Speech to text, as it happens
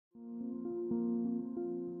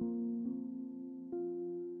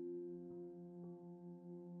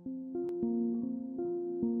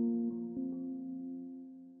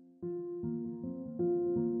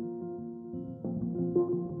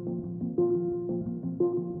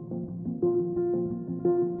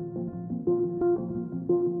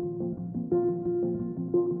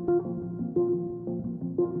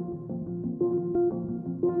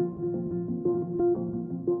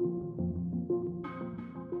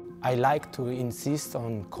I like to insist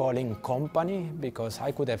on calling company because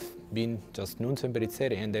I could have been just Nunzio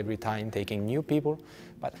Impellizzeri and every time taking new people.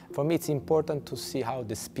 But for me it's important to see how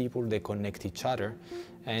these people, they connect each other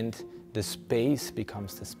and the space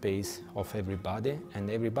becomes the space of everybody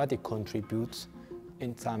and everybody contributes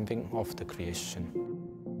in something of the creation.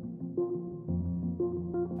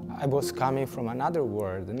 I was coming from another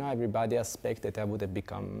world, and everybody expected I would have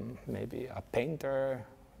become maybe a painter.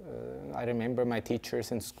 I remember my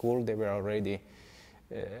teachers in school, they were already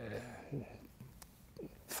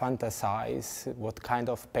fantasize what kind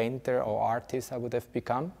of painter or artist I would have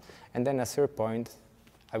become. And then at a certain point,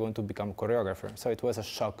 I want to become choreographer. So it was a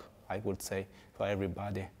shock, I would say, for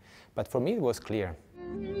everybody. But for me, it was clear.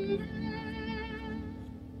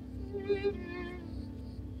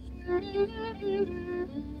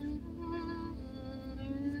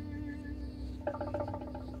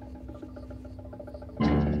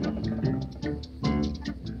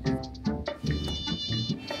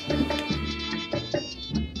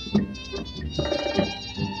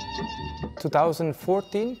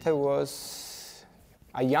 2014, there was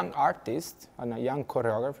a young artist and a young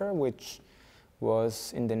choreographer which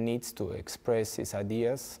was in the need to express his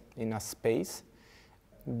ideas in a space.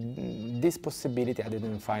 This possibility I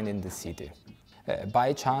didn't find in the city.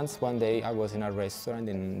 By chance, one day I was in a restaurant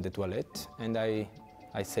in the toilet and I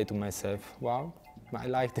said to myself, wow, I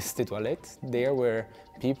like this toilet. There where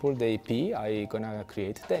people, they pee, I gonna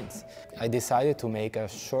create dance. I decided to make a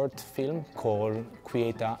short film called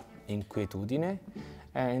Quieta Inquietudine,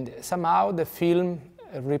 and somehow the film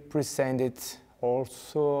represented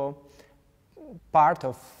also part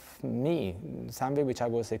of me, something which I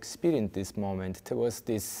was experiencing this moment. There was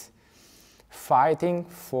this fighting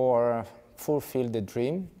for fulfill the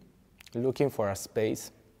dream, looking for a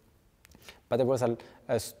space, but there was a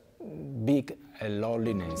big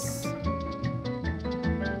loneliness.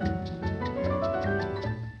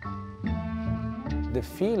 The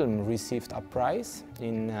film received a prize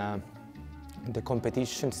in the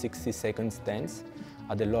competition 60 Seconds Dance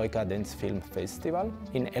at the Loika Dance Film Festival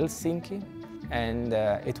in Helsinki. And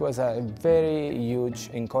it was a very huge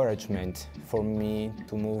encouragement for me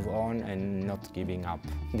to move on and not giving up.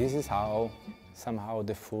 This is how somehow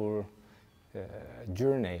the full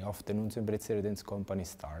journey of the Nunzio Impellizzeri Dance Company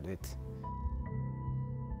started.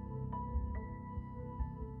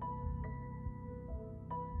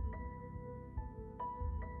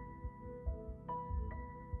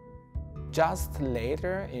 Just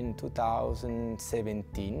later, in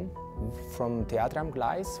 2017, from Teatram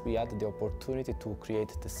Gleis, we had the opportunity to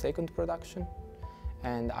create the second production,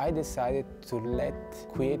 and I decided to let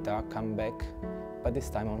Quieta come back, but this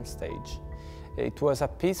time on stage. It was a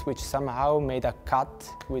piece which somehow made a cut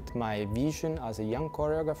with my vision as a young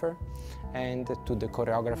choreographer and to the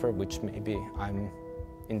choreographer which maybe I'm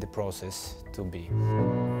in the process to be.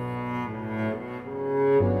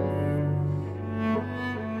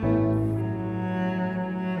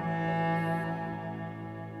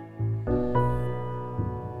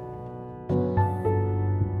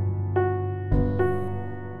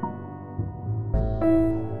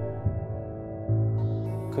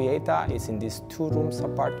 Quieta is in this 2-room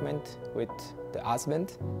apartment with the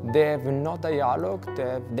husband. They have no dialogue,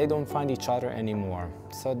 they don't find each other anymore.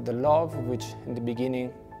 So the love, which in the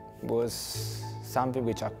beginning was something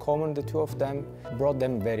which are common, the two of them, brought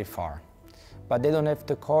them very far. But they don't have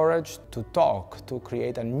the courage to talk, to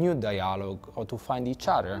create a new dialogue or to find each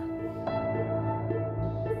other.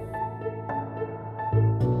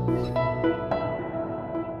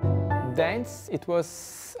 Dance, it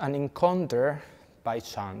was an encounter by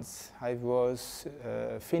chance. I was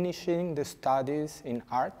finishing the studies in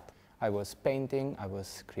art. I was painting, I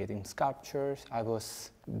was creating sculptures, I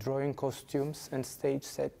was drawing costumes and stage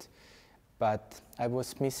set, but I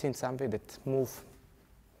was missing something that moved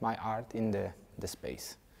my art in the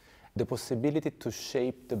space. The possibility to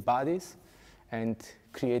shape the bodies and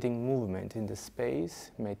creating movement in the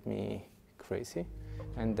space made me crazy,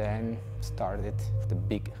 and then started the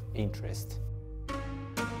big interest.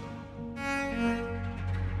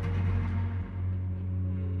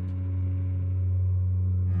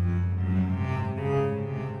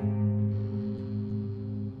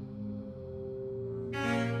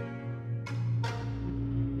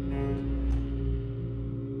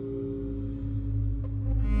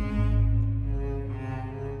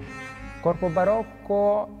 Corpo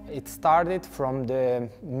Barocco, it started from the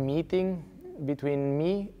meeting between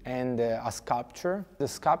me and a sculpture. The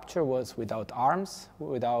sculpture was without arms,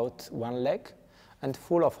 without one leg, and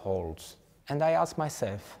full of holes. And I asked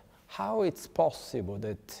myself, how it's possible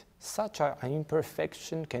that such an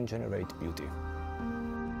imperfection can generate beauty?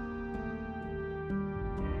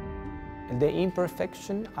 The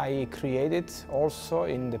imperfection I created also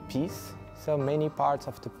in the piece. So many parts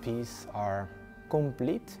of the piece are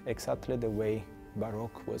complete, exactly the way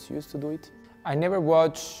Baroque was used to do it. I never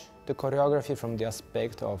watch the choreography from the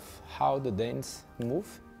aspect of how the dance move,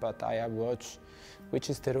 but I have watched which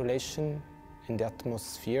is the relation in the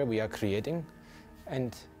atmosphere we are creating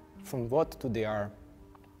and from what they are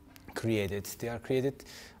created. They are created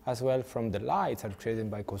as well from the lights, are created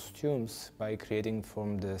by costumes, by creating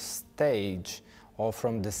from the stage or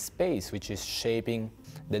from the space which is shaping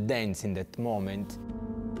the dance in that moment.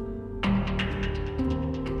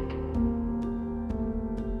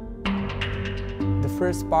 The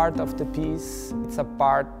first part of the piece, it's a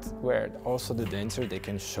part where also the dancer, they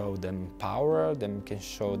can show them power, they can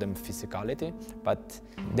show them physicality, but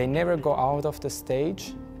they never go out of the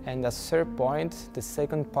stage. And at a certain point, the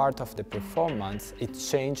second part of the performance, it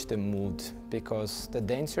changed the mood because the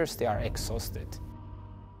dancers, they are exhausted.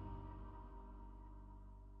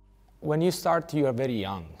 When you start, you are very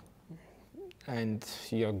young and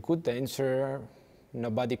you're a good dancer,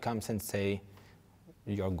 nobody comes and say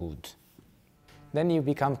you're good. Then you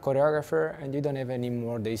become choreographer and you don't have any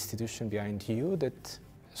more the institution behind you that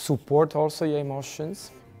support also your emotions.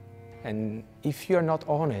 And if you're not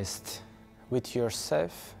honest with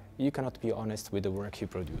yourself, you cannot be honest with the work you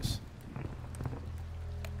produce.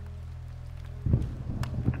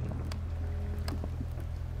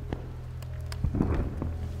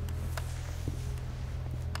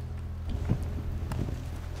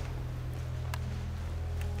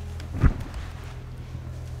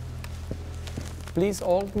 Please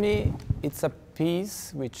Hold Me, it's a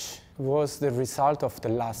piece which was the result of the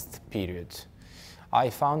last period. I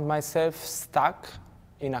found myself stuck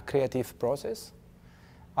in a creative process.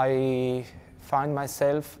 I found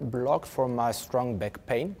myself blocked from my strong back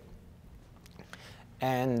pain.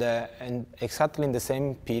 And exactly in the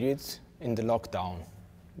same period in the lockdown.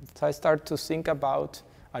 So I started to think about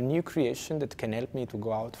a new creation that can help me to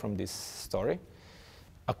go out from this story.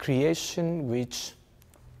 A creation which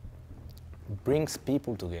brings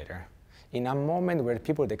people together in a moment where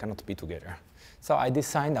people, they cannot be together. So I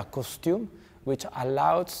designed a costume which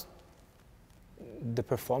allows the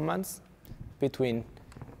performance between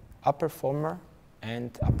a performer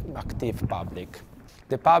and an active public.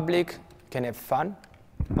 The public can have fun,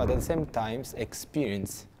 but at the same time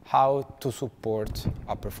experience how to support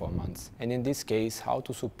a performance, and in this case, how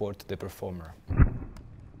to support the performer.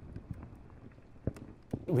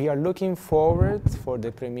 We are looking forward for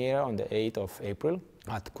the premiere on the 8th of April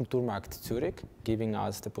at Kulturmarkt Zurich, giving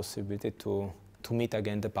us the possibility to meet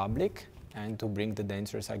again the public and to bring the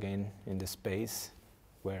dancers again in the space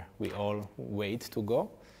where we all wait to go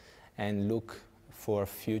and look for a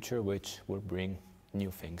future which will bring new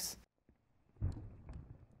things.